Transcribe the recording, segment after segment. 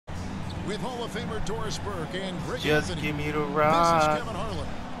with Hall of Famer Doris Burke and Greg Just Anthony. give me the This is rock. Kevin Harlan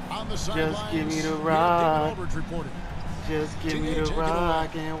on the Just sidelines. give me the David rock. Aldridge reporting. Just give me TJ, the take it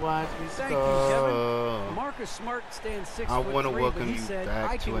rock and watch me Thank you, Kevin. score. Marcus Smart stands 6'3", I want to but welcome he you said, back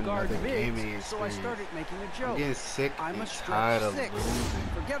I to can guard another gaming bigs, so I experience. started making a I'm joke. getting sick I'm a and stretch tired of 6. losing.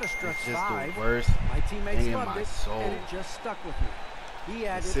 Forget a stretch It's just 5. the worst My teammates thing in loved my it, soul. and it just stuck with me. He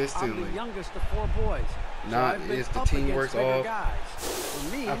added, I'm Consistently. the youngest of 4 boys. So Not I've been is the up team against works bigger off. guys.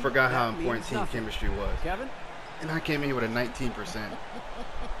 For me, I forgot that how important means team nothing. chemistry was. Kevin? And I came in here with a 19%.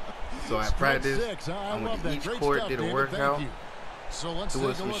 So at Stretch practice, 6. I love went to that. each Great court, stuff, did a David. workout, Thank you. So let's doing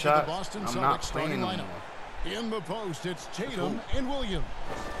take a some look at shots. the Boston I'm Celtics not starting playing no lineup. more. In the post, it's Tatum and Williams.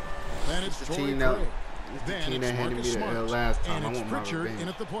 Then it's It's the Torrey team that, Craig. it's the Then team it's that handed Marcus me the L Smart. last time. And I it's want my Pritchard in revenge.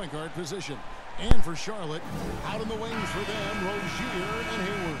 at the point guard position. And for Charlotte, out in the wings for them, Rozier and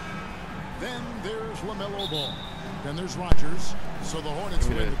Hayward. Then there's LaMelo Ball. Then there's Rogers. So the Hornets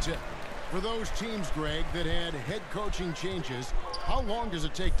win the tip. For those teams, Greg, that had head coaching changes, how long does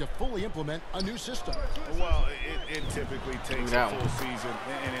it take to fully implement a new system? Well, it typically takes a full season,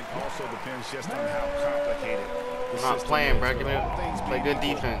 and it also depends just on how complicated the I'm not system playing, is. bro. Give me All things play being good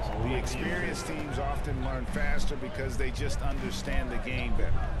equal, defense. The experienced teams often learn faster because they just understand the game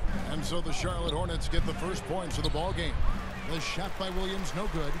better. And so the Charlotte Hornets get the first points of the ball game. The shot by Williams, no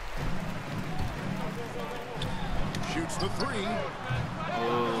good. Shoots the 3.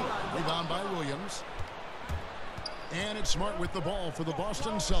 Rebound by Williams. And it's Smart with the ball for the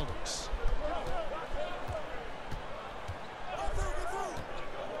Boston Celtics.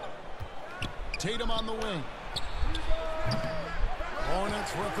 Tatum on the wing.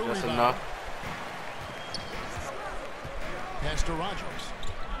 Hornets with the That's rebound. enough. Pass to Rogers.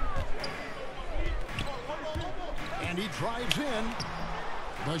 And he drives in.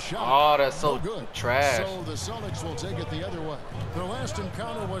 The shot. Oh, that's so no good. trash. So the Celtics will take it the other way. Their last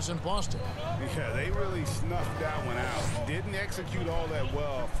encounter was in Boston. Yeah, they really snuffed that one out. Didn't execute all that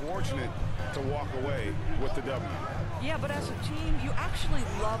well. Fortunate to walk away with the W. Yeah, but as a team, you actually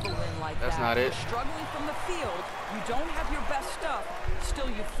love a win like that. That's not it. You're struggling from the field. You don't have your best stuff. Still,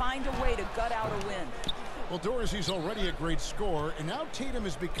 you find a way to gut out a win. Well, Dorsey's already a great scorer, and now Tatum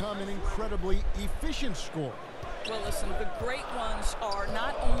has become an incredibly efficient scorer. Well, listen, the great ones are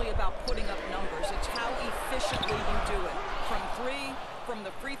not only about putting up numbers, it's how efficiently you do it. From 3, from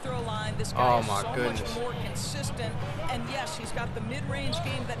the free throw line, this guy is so much more consistent. And yes, he's got the mid-range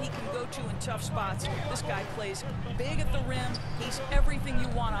game that he can go to in tough spots. This guy plays big at the rim. He's everything you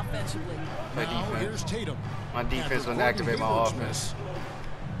want offensively. Now here's Tatum. My defense wouldn't activate my offense.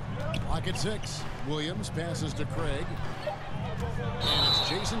 Clock at 6. Williams passes to Craig. And it's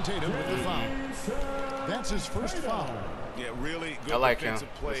Jason Tatum with the foul. That's his first foul. Yeah, really good I like defensive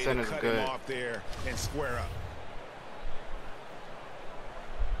him. play The to center's cut good. him off there and square up.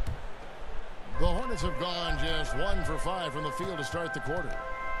 The Hornets have gone just 1 for 5 from the field to start the quarter.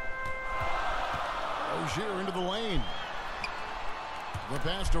 Rozier into the lane. The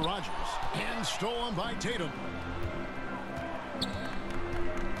pass to Rogers. And stolen by Tatum.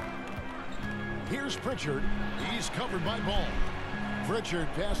 Here's Pritchard. He's covered by Ball. Pritchard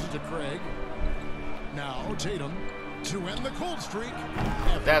passes to Craig. Now Tatum to end the cold streak.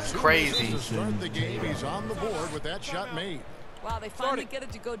 That's crazy. To start the game, he's on the board with that shot made. Wow, they finally get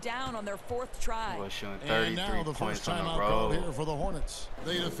it to go down on their 4th try. Well, showing And now 33 the points first on timeout the called road. here for the Hornets.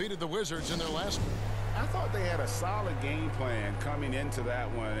 They defeated the Wizards in their last one. I thought they had a solid game plan coming into that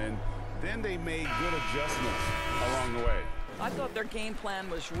one, and then they made good adjustments along the way. I thought their game plan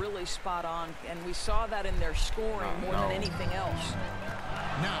was really spot on, and we saw that in their scoring more than anything else.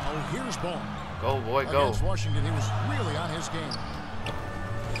 Now here's Ball. Go, boy, go. Against Washington, he was really on his game.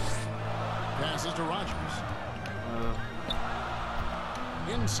 Passes to Rogers.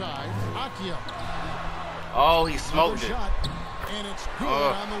 Inside, Akio. Oh, he smoked it. Shot, and it's good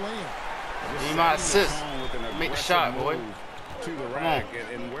on the layup. Need my assist. With an Make the shot, boy. To the rack,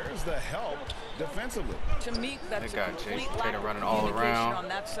 and where's the help defensively? To me, that's That a guy, complete Jason lack Tatum, of running all communication around. on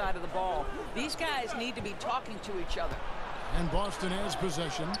that side of the ball. These guys need to be talking to each other. And Boston has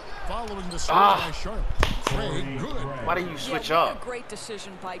possession following the serve by Charlotte. Craig, good. Why do you switch what up? A great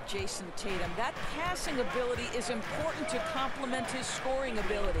decision by Jason Tatum. That passing ability is important to complement his scoring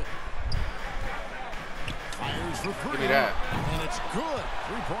ability. Fires for 3. Give me that. And it's good.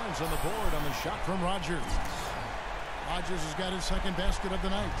 3 points on the board on the shot from Rogers. Rogers has got his second basket of the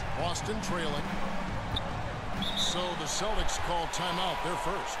night. Boston trailing. So the Celtics called timeout. They're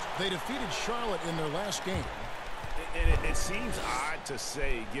first. They defeated Charlotte in their last game. And it seems odd to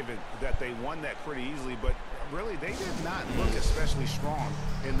say, given that they won that pretty easily, but really they did not look especially strong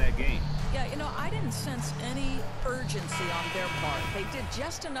in that game. Yeah, you know, I didn't sense any urgency on their part. They did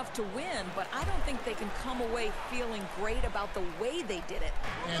just enough to win, but I don't think they can come away feeling great about the way they did it.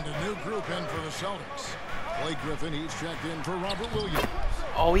 And a new group in for the Celtics. Blake Griffin, he's checked in for Robert Williams.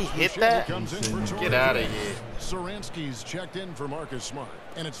 Oh, he hit that? Comes in for Get out of here. Saransky's checked in for Marcus Smart.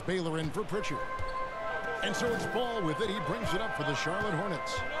 And it's Baylor in for Pritchard. And so it's Ball with it. He brings it up for the Charlotte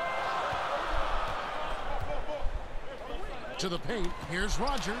Hornets. To the paint. Here's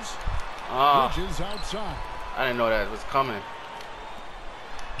Rogers. Bridges outside. I didn't know that was coming.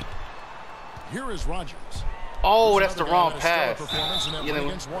 Here is Rogers. Oh, that's the wrong pass. And you know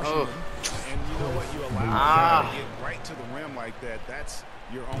what? You allow to get right to the rim like that. That's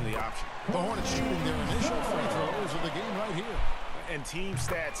your only option. The Hornets shooting their initial free throws of the game right here. And team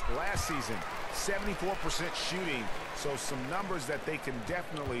stats last season, 74% shooting. So some numbers that they can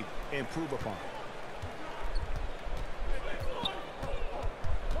definitely improve upon.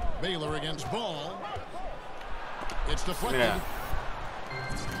 Baylor against Ball. It's deflected. Yeah.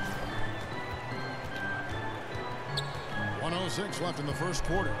 1:06 left in the first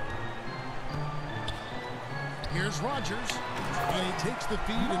quarter. Here's Rogers. And he takes the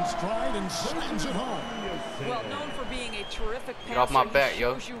feed in stride and slams it home. Well, known for being a terrific passer. Get off my back,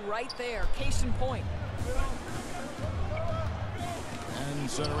 yo. Shows you right there. Case in point. And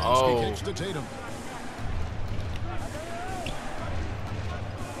Saransky kicks to Tatum.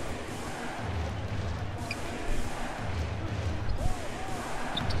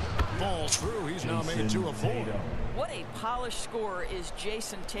 Falls through. He's now made 2 of 4. What a polished scorer is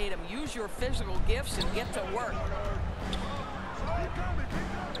Jason Tatum. Use your physical gifts and get to work.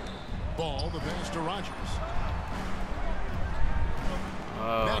 Ball, the pass to Rogers.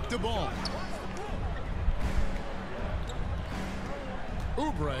 Back to Ball.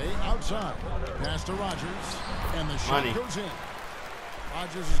 Oubre outside. Pass to Rogers. And the shot goes in.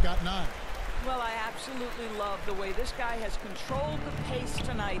 Rogers has got 9. Well, I absolutely love the way this guy has controlled the pace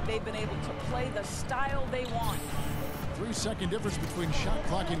tonight. They've been able to play the style they want. 3-second difference between shot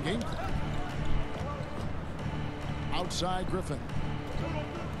clock and game clock. Outside Griffin.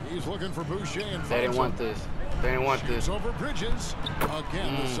 He's looking for Boucher and they didn't want this. They didn't want this. Over Bridges.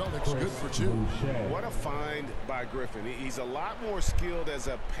 Again, the Celtics good for 2. What a find by Griffin. He's a lot more skilled as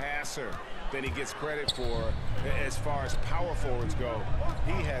a passer than he gets credit for as far as power forwards go.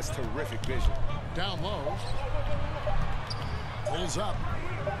 He has terrific vision. Down low. Pulls up.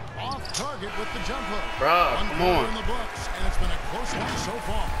 Off target with the jump hook. Bro, come on. In the books, and it's been a close one so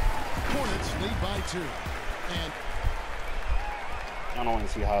far. Hornets lead by 2. And I don't want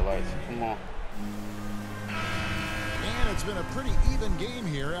to see highlights. Come on. And it's been a pretty even game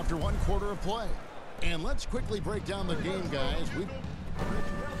here after 1 quarter of play. And let's quickly break down the game, guys.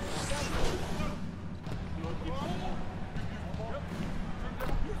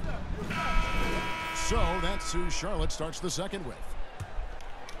 So that's who Charlotte starts the second with.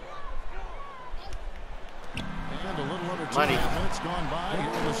 And a little under 2.5 minutes gone by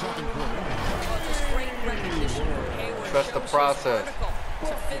here in the second quarter. Just great recognition from Hayward. Trust the process.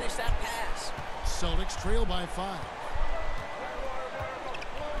 To finish that pass. Celtics trail by 5.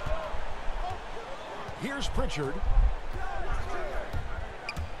 Here's Pritchard.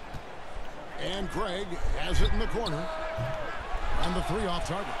 And Craig has it in the corner. And the 3 off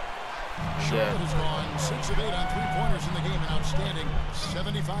target. Charlotte has gone 6 of 8 on 3-pointers in the game, an outstanding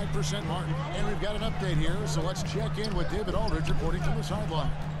 75% mark. And we've got an update here, so let's check in with David Aldridge reporting from the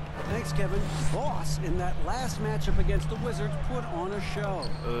sideline. Thanks, Kevin. Boss, in that last matchup against the Wizards, put on a show.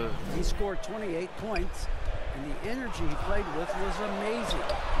 He scored 28 points, and the energy he played with was amazing,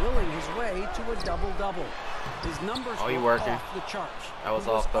 willing his way to a double-double. His numbers were off the charts. That was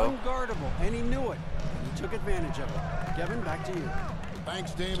off, though. Unguardable, and he knew it. He took advantage of it. Kevin, back to you.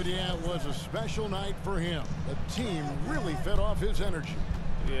 Thanks, David. Yeah, it was a special night for him. The team really fed off his energy.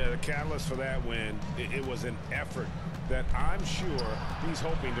 Yeah, the catalyst for that win, it was an effort that I'm sure he's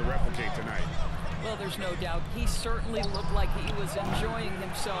hoping to replicate tonight. Well, there's no doubt. He certainly looked like he was enjoying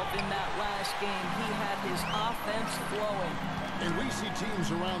himself in that last game. He had his offense flowing. And we see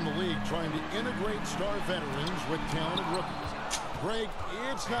teams around the league trying to integrate star veterans with talented rookies. Greg,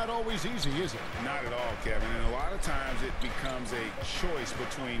 it's not always easy, is it? Not at all, Kevin. And a lot of times it becomes a choice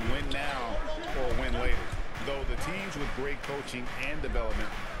between win now or win later. Though the teams with great coaching and development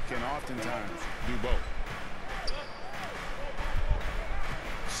can oftentimes do both.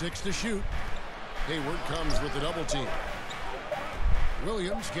 6 to shoot. Hayward comes with the double team.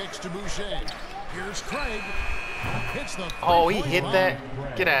 Williams kicks to Boucher. Here's Craig. Hits the he hit that.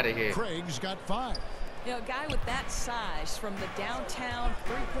 Get out of here. Craig's got 5. You know, a guy with that size from the downtown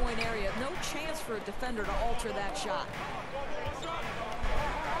three-point area, no chance for a defender to alter that shot.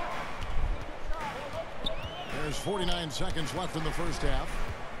 There's 49 seconds left in the first half.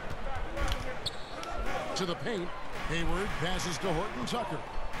 To the paint. Hayward passes to Horton Tucker.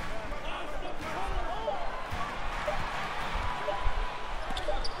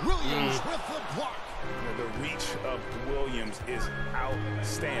 Williams with the block. The reach of Williams is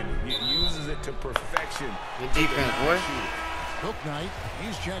outstanding. He uses it to perfection. The defense, boy. Hook Knight,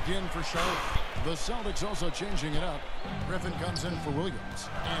 he's checked in for Charlotte. The Celtics also changing it up. Griffin comes in for Williams.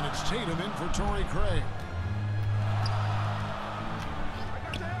 And it's Tatum in for Torrey Craig.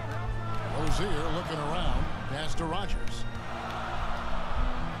 Rozier looking around. Pass to Rogers.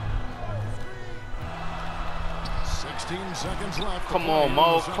 16 seconds left. Come on,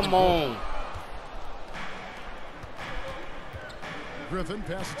 Mo. Come on. Griffin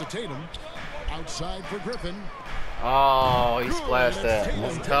passes to Tatum. Outside for Griffin. Oh, he splashed that.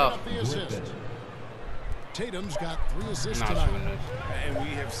 That's tough. Tatum's got 3 assists tonight. And we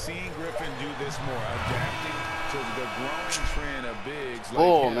have seen Griffin do this more, adapting to the growing trend of bigs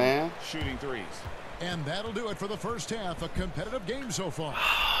like him shooting threes. And that'll do it for the first half. A competitive game so far.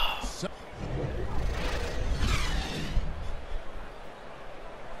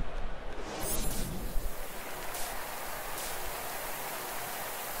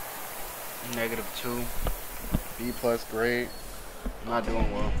 -2. B+ grade. Not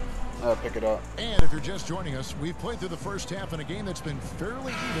doing well. I'll pick it up. And if you're just joining us, we've played through the first half in a game that's been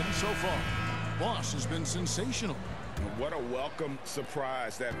fairly even so far. Boss has been sensational. What a welcome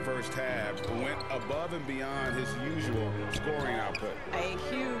surprise that first half. Went above and beyond his usual scoring output. A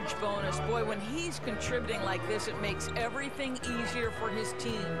huge bonus. Boy, when he's contributing like this, it makes everything easier for his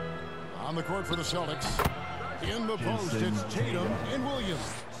team. On the court for the Celtics. In the post, it's Tatum and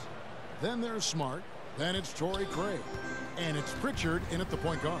Williams. Then there's Smart. Then it's Torrey Craig. And it's Pritchard in at the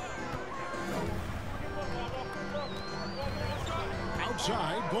point guard.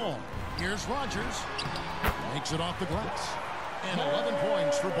 Outside, Ball. Here's Rogers. Makes it off the glass. And 11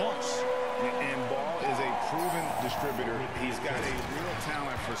 points for Boss. And Ball is a proven distributor. He's got a real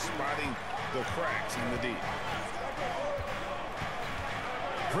talent for spotting the cracks in the D.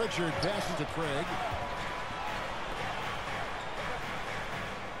 Pritchard passes to Craig.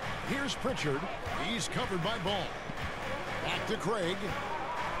 Here's Pritchard. He's covered by Ball. Back to Craig.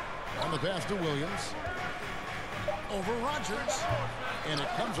 On the pass to Williams. Over Rogers. And it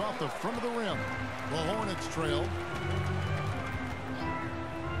comes off the front of the rim. The Hornets trail.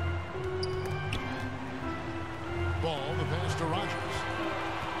 Ball, the pass to Rogers.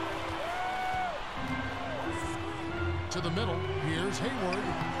 To the middle. Here's Hayward.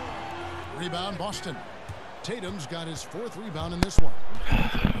 Rebound, Boston. Tatum's got his 4th rebound in this one.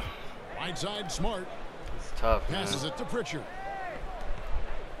 Right side, Smart. It's tough. Passes it to Pritchard.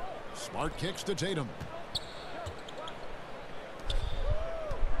 Smart kicks to Tatum.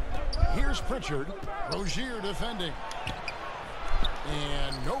 Here's Pritchard. Rozier defending.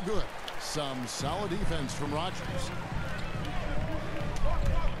 And no good. Some solid defense from Rogers.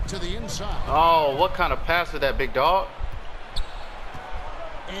 To the inside. Oh, what kind of pass with that big dog?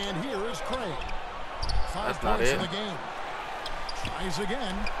 And here is Craig. 5 That's not points it. in the game. Tries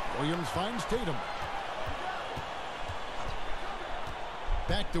again. Williams finds Tatum.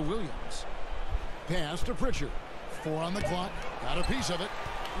 Back to Williams. Pass to Pritchard. 4 on the clock. Got a piece of it.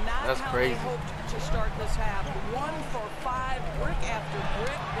 Not That's how crazy. they hoped to start this half. 1 for 5, brick after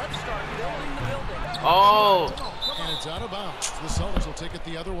brick. Let's start building the building. Oh. And it's out of bounds. The Celtics will take it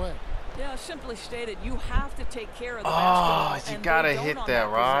the other way. Yeah, simply stated, you have to take care of the basketball. Oh, you and gotta they don't hit on that,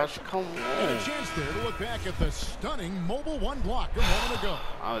 Raj. possession. Come And a on. chance there to look back at the stunning mobile 1 block a moment ago.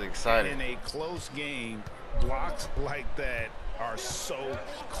 I was excited. In a close game, blocks like that are so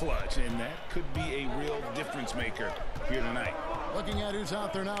clutch, and that could be a real difference maker here tonight. Looking at who's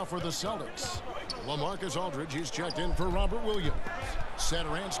out there now for the Celtics. LaMarcus Aldridge, he's checked in for Robert Williams.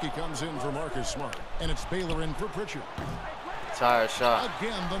 Satoransky comes in for Marcus Smart. And it's Baylor in for Pritchard. Tired shot.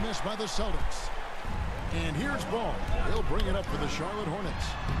 Again, the miss by the Celtics. And here's Ball. He'll bring it up for the Charlotte Hornets.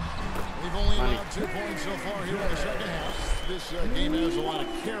 They've only allowed 2 points so far here in the second half. This game has a lot of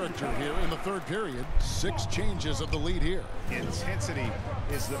character here in the third period. 6 changes of the lead here. Intensity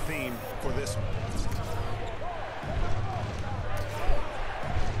is the theme for this one.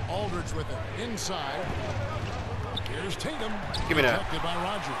 Aldridge with it inside. Here's Tatum. Give me that. Protected by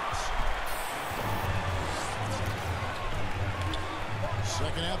Rogers.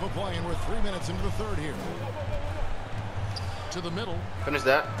 Second half of play, and we're 3 minutes into the third here. To the middle. Finish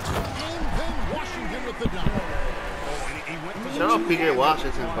that. And then Washington with the dunk. Shut up, PJ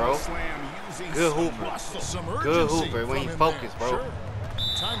Washington, bro. Slam Good hooper. Good hooper when he focused, bro. Sure.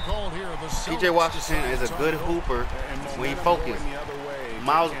 Time called here. The PJ Washington is a good hooper when he focused.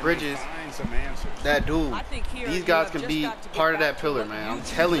 Miles Bridges, that dude. These guys can be part of that pillar, man. I'm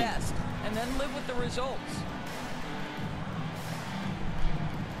telling you. And then live with the results.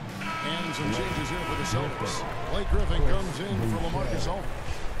 And some changes here for the Celtics. Blake Griffin comes in for LaMarcus Aldridge.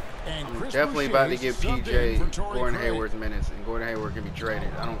 And Chris Definitely Boucher about to give PJ Gordon Hayward's minutes, and Gordon Hayward can be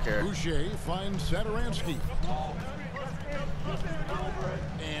traded. I don't care. Boucher finds Satoransky.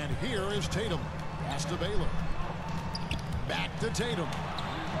 And here is Tatum. Pass to Baylor. Back to Tatum.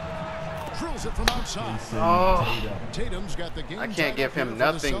 Drills it from outside. Oh, Tatum's got the game. I can't give him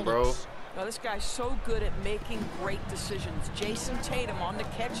nothing, bro. Well, this guy's so good at making great decisions. Jason Tatum on the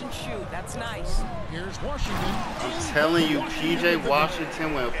catch and shoot. That's nice. Here's Washington. I'm telling you, PJ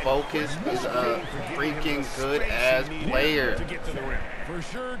Washington, when focused, is a freaking good-ass player. For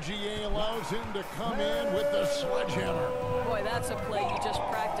sure, GA allows him to come in with the sledgehammer. Boy, that's a play you just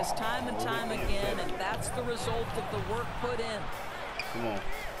practice time and time again, and that's the result of the work put in. Come on.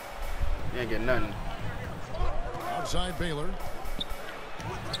 You ain't getting nothing. Outside Baylor.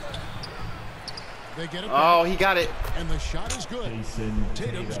 They get it back. Oh, he got it. And the shot is good.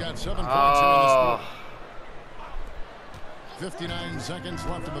 Tatum's got 7 points here in this quarter. 59 seconds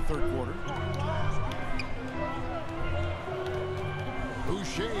left in the third quarter.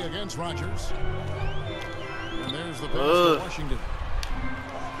 Boucher against Rogers. And there's the pass to Washington.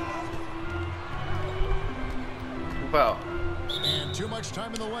 Wow. And too much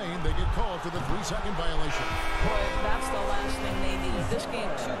time in the lane. They get called for the 3-second violation. Boy, that's the last thing they need. This game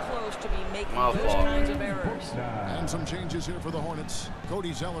too close to be making those kinds of errors. And some changes here for the Hornets.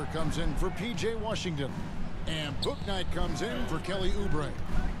 Cody Zeller comes in for PJ Washington. And Bouknight comes in for Kelly Oubre.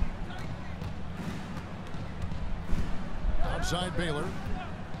 Outside Baylor.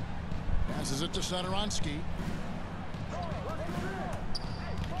 Passes it to Satoransky.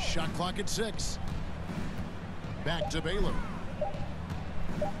 Shot clock at 6. Back to Baylor.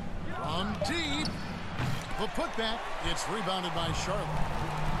 From deep. The putback. It's rebounded by Charlotte.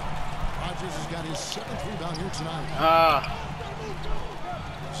 Rogers has got his 7th rebound here tonight.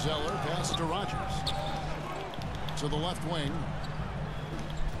 Zeller passes to Rogers. To the left wing.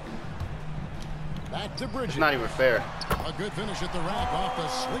 Back to Bridges. It's not even fair. A good finish at the rack off the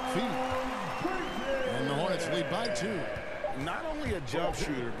slick feet. And the Hornets lead by 2. Not only a jump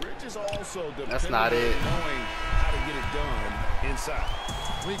shooter, Bridges also That's not it. knowing how to get it done inside.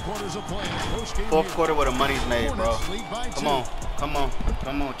 3 quarters of play. Fourth quarter where the money's made, bro. Come on, come on,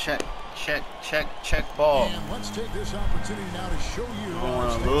 come on. Check ball. And let's take this opportunity now to show you. I don't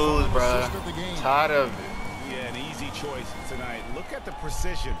want to lose, bro. Tired of it. Yeah, an easy choice tonight. Look at the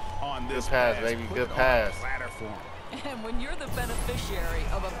precision on this good pass, baby. Good pass. And when you're the beneficiary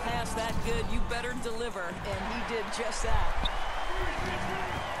of a pass that good, you better deliver, and he did just that.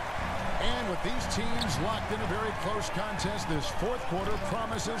 And with these teams locked in a very close contest, this fourth quarter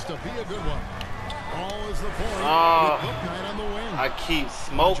promises to be a good one. All is the point. On the wing. I keep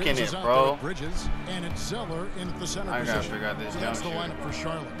smoking it, bro. Bridges, and it's Zeller in at the center position. I gotta figure out this jump That's the shooter. lineup for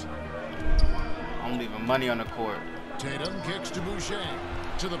Charlotte. I'm leaving money on the court. Tatum kicks to Boucher.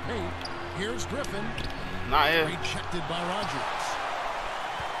 To the paint. Here's Griffin. Not here. Rejected by Rogers.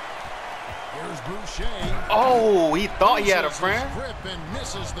 Here's Boucher. Oh, he thought he had a friend. Grip and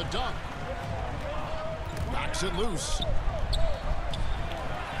misses the dunk. Knocks it loose.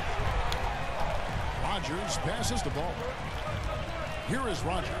 Rogers passes the ball. Here is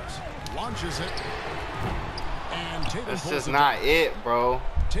Rogers. Launches it. And Tatum That's pulls just it not down. it, bro.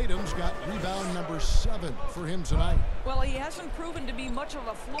 Tatum's got rebound number 7 for him tonight. Well, he hasn't proven to be much of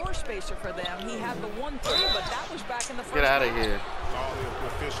a floor spacer for them. He had the 1-3, but that was back in the first. Get out of here. All the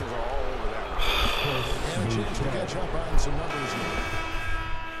officials are all over that. And a chance to catch up on some numbers here.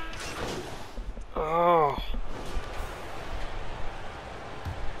 Oh.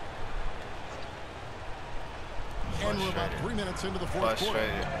 And we're about 3 minutes into the fourth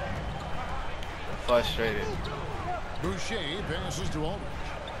quarter. Frustrated. Boucher passes to Aldridge.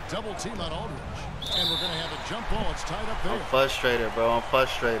 Double team on Aldridge. And we're going to have a jump ball. It's tied up there. I'm frustrated, bro. I'm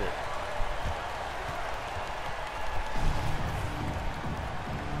frustrated.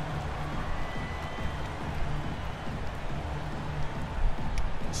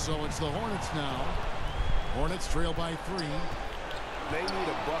 So it's the Hornets now. Hornets trail by 3. They need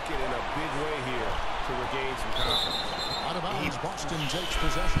a bucket in a big way here to regain some confidence. Out of bounds, Boston takes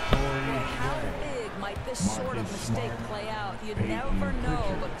possession. How big might this sort of mistake play out? You never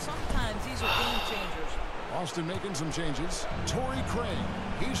know, but sometimes these are game changers. Boston making some changes. Torrey Craig,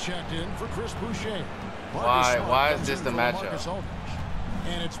 he's checked in for Chris Boucher. Why is this the matchup?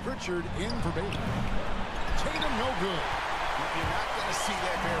 And it's Pritchard in for Bailey. Tatum no good. You're not going to see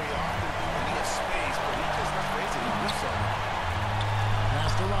that very often. Plenty of space, but he just afraid to do something.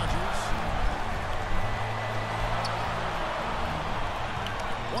 Pass to Rogers.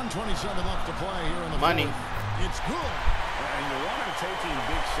 1:27 left to play here in the money. fourth. It's good. And you want him taking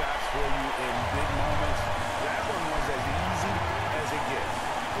big shots for you in big moments. That one was as easy as it gets.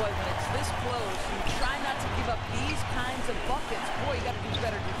 Boy, when it's this close, you try not to give up these kinds of buckets. Boy, you got to do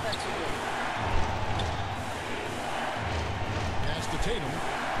better defensively. Pass to Tatum.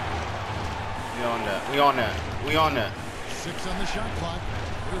 We on that. We on that. We on that. 6 on the shot clock.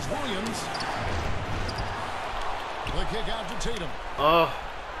 Here's Williams. The kick out to Tatum.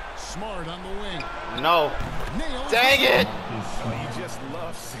 Smart on the wing. No. Nails. Dang it. You just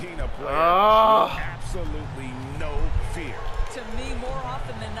love seeing a player with absolutely no fear. To me, more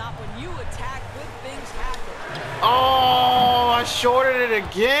often than not, when you attack, good things happen. Oh, I shorted it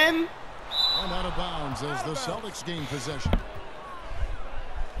again. And out of bounds as the Celtics gain possession.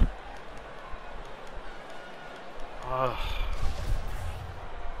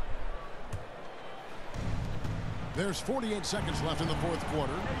 There's 48 seconds left in the fourth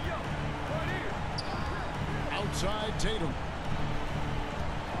quarter. Outside Tatum.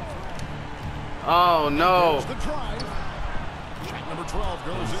 Oh no. There's the drive. Shot number 12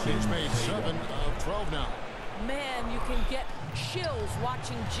 goes in. He's made 7 of 12 now. Man, you can get chills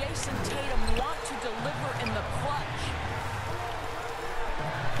watching Jason Tatum want to deliver in the clutch.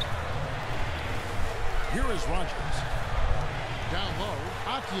 Here is Rogers. Down low,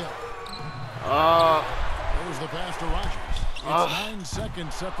 Akia. There's the pass to Rogers. It's 9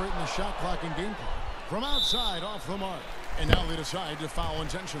 seconds separating the shot clock and game clock. From outside, off the mark. And now they decide to foul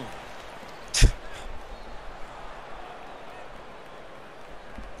intentionally.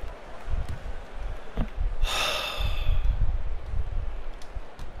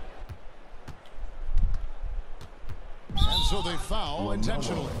 And so they foul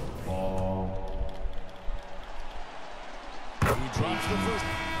intentionally. He drops the first.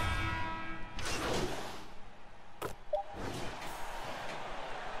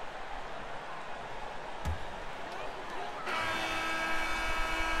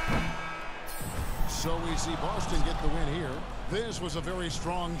 So we see Boston get the win here. This was a very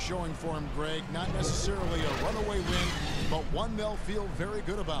strong showing for him, Greg. Not necessarily a runaway win, but one they'll feel very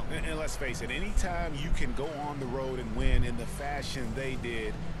good about. And let's face it, anytime you can go on the road and win in the fashion they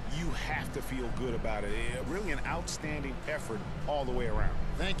did, you have to feel good about it. Really an outstanding effort all the way around.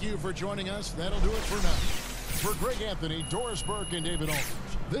 Thank you for joining us. That'll do it for now. For Greg Anthony, Doris Burke, and David Aldridge,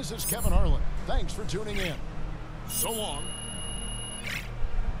 this is Kevin Harlan. Thanks for tuning in. So long.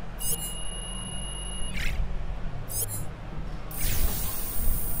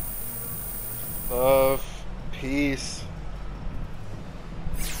 Love, peace.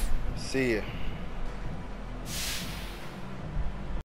 See ya.